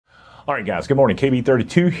All right, guys, good morning.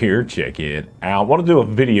 KB32 here. Check it out. I want to do a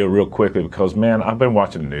video real quickly because, man, I've been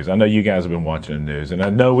watching the news. I know you guys have been watching the news, and I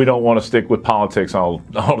know we don't want to stick with politics all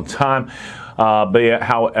the time.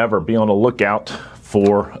 However, be on the lookout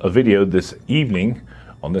for a video this evening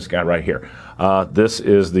on this guy right here. This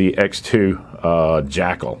is the X2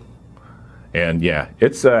 Jackal. And, yeah,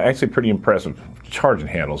 it's actually pretty impressive. Charging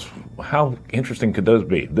handles. How interesting could those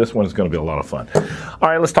be? This one is going to be a lot of fun. All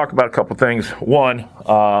right, let's talk about a couple things. One,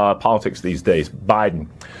 politics these days. Biden.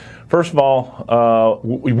 First of all,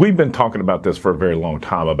 we've been talking about this for a very long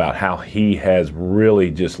time, about how he has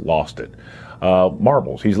really just lost it.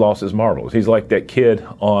 Marbles. He's lost his marbles. He's like that kid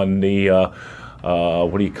on the,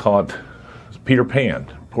 what do you call it? Peter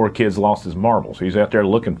Pan. Poor kid's lost his marbles. He's out there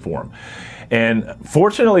looking for them. And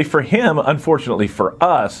fortunately for him, unfortunately for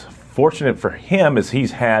us, fortunate for him is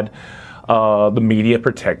he's had the media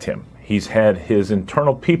protect him. He's had his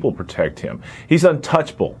internal people protect him. He's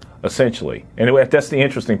untouchable, essentially. And that's the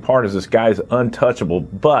interesting part, is this guy's untouchable.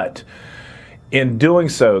 But in doing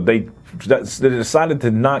so, they decided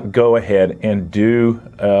to not go ahead and do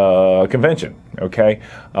a convention, okay,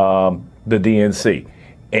 the DNC.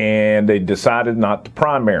 And they decided not to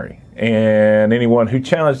primary. And anyone who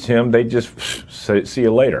challenged him, they just see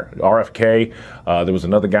you later. RFK, there was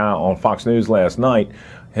another guy on Fox News last night.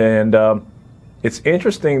 And it's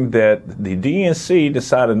interesting that the DNC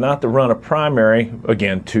decided not to run a primary,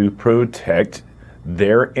 again, to protect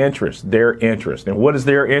their interest. And what is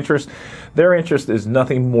their interest? Their interest is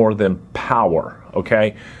nothing more than power,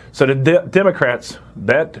 okay? So the Democrats,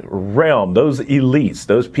 that realm, those elites,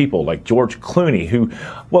 those people like George Clooney, who,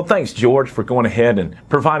 well, thanks, George, for going ahead and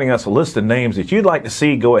providing us a list of names that you'd like to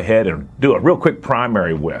see go ahead and do a real quick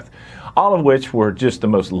primary with, all of which were just the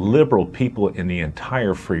most liberal people in the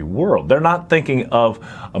entire free world. They're not thinking of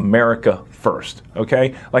America first,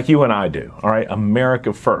 okay, like you and I do, all right,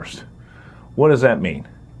 America first. What does that mean?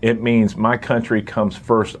 It means my country comes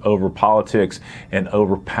first over politics and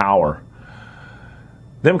over power.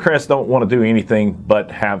 Democrats don't want to do anything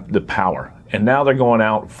but have the power. And now they're going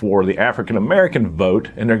out for the African-American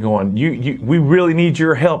vote, and they're going, we really need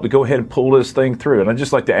your help to go ahead and pull this thing through. And I'd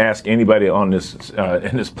just like to ask anybody on this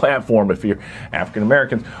in this platform, if you're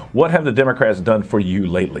African-Americans, what have the Democrats done for you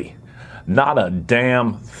lately? Not a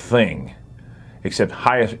damn thing, except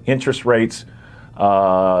high interest rates.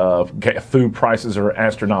 Food prices are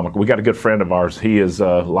astronomical. We got a good friend of ours. He is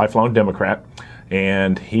a lifelong Democrat,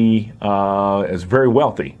 and he is very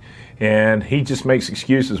wealthy. And he just makes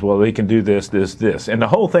excuses. Well, they can do this, this, this. And the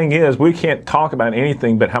whole thing is, we can't talk about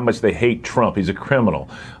anything but how much they hate Trump. He's a criminal.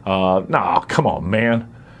 No, come on,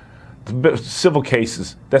 man. Civil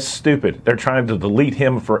cases, that's stupid. They're trying to delete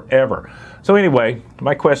him forever. So anyway,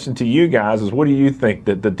 my question to you guys is, what do you think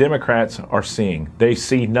that the Democrats are seeing? They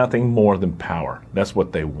see nothing more than power. That's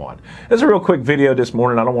what they want. This is a real quick video this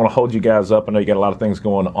morning. I don't want to hold you guys up. I know you got a lot of things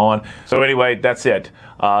going on. So anyway, that's it.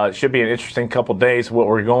 It should be an interesting couple days where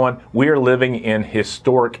we're going. We are living in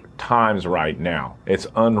historic times right now. It's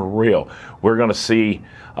unreal. We're going to see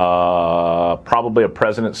probably a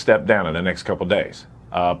president step down in the next couple days.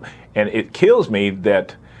 And it kills me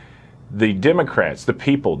that the Democrats, the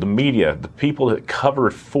people, the media, the people that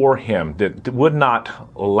covered for him, that would not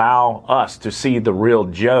allow us to see the real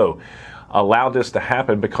Joe, allowed this to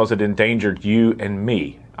happen because it endangered you and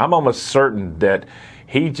me. I'm almost certain that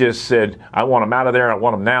he just said, I want him out of there, I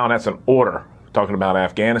want him now, and that's an order. Talking about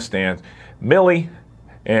Afghanistan. Milley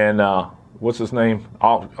and, what's his name?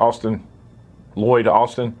 Lloyd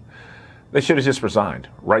Austin. They should have just resigned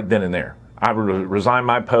right then and there. I would resign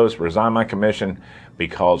my post, resign my commission,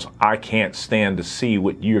 because I can't stand to see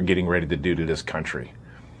what you're getting ready to do to this country.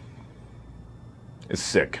 It's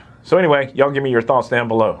sick. So anyway, y'all give me your thoughts down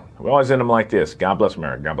below. We always end them like this. God bless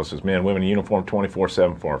America. God bless his men, women in uniform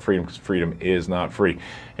 24/7 for our freedom, because freedom is not free.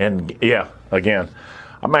 And yeah, again,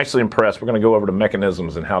 I'm actually impressed. We're going to go over the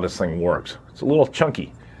mechanisms and how this thing works. It's a little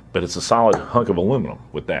chunky, but it's a solid hunk of aluminum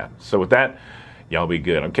with that. So with that, y'all be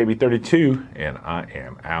good. I'm KB32, and I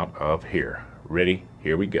am out of here. Ready?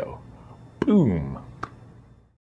 Here we go. Boom.